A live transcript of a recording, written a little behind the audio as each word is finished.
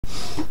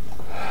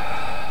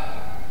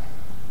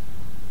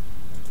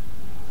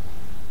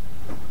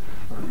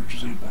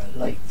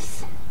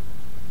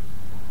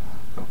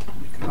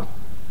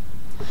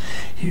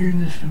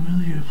Hearing this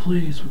familiar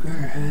place, we got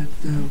our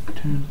heads down,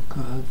 pretend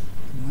cause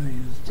the night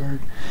is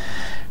dark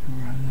and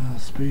we're running out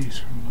of space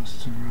for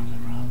us to run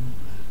around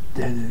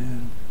dead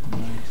end.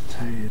 Nice,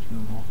 tired,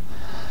 little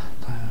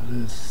time of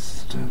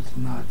this. That's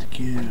not to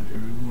give.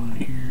 Everyone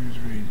here is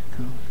ready to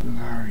go.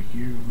 But our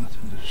here,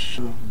 nothing to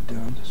shove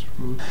down this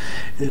road.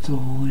 It's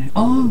only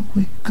on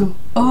we go,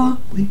 on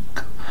we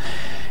go.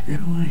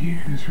 Everyone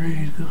here is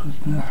ready to go. It's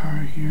been a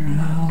hard year and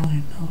I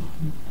only know.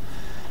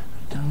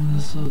 Down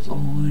this road, it's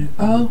only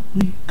on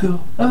we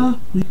go, on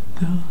we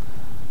go.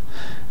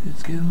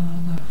 It's getting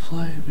on that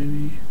flight,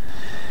 baby.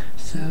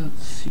 So,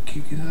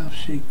 kick it up,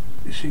 shake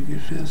your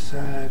fist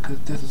side, cause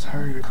death is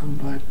hard to come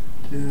by.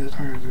 It's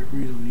hard to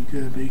breathe when you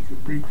gotta make a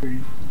break for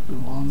you for a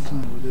long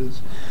time. It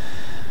is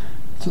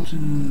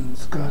something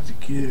that's got to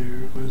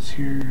give. Everyone's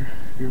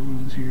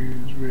here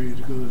is ready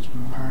to go. It's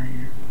been a hard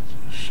year.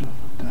 Just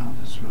shove down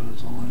this road.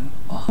 It's on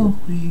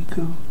we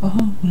go,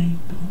 on we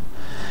go.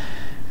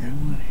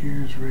 Everyone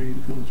here is ready to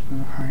go. It's been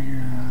a hard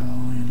year. I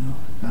only know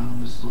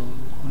down this road.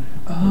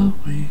 On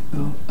we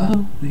go,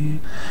 on we.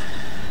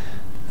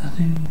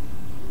 Nothing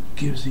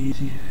gives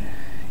easy.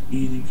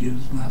 Easy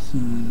gives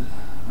nothing.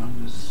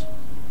 I'm just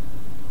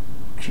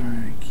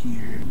trying to keep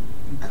here.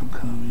 Come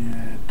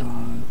here at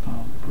dawn,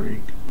 come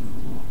break.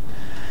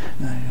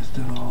 Now it's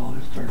done all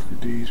this darker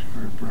days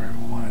for brighter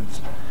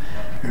ones.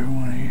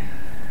 Everyone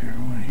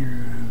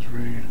here is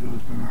ready to go.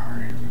 It's been a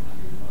hard year.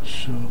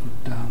 Shove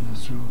it down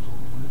this road.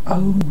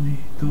 Oh, we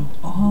go.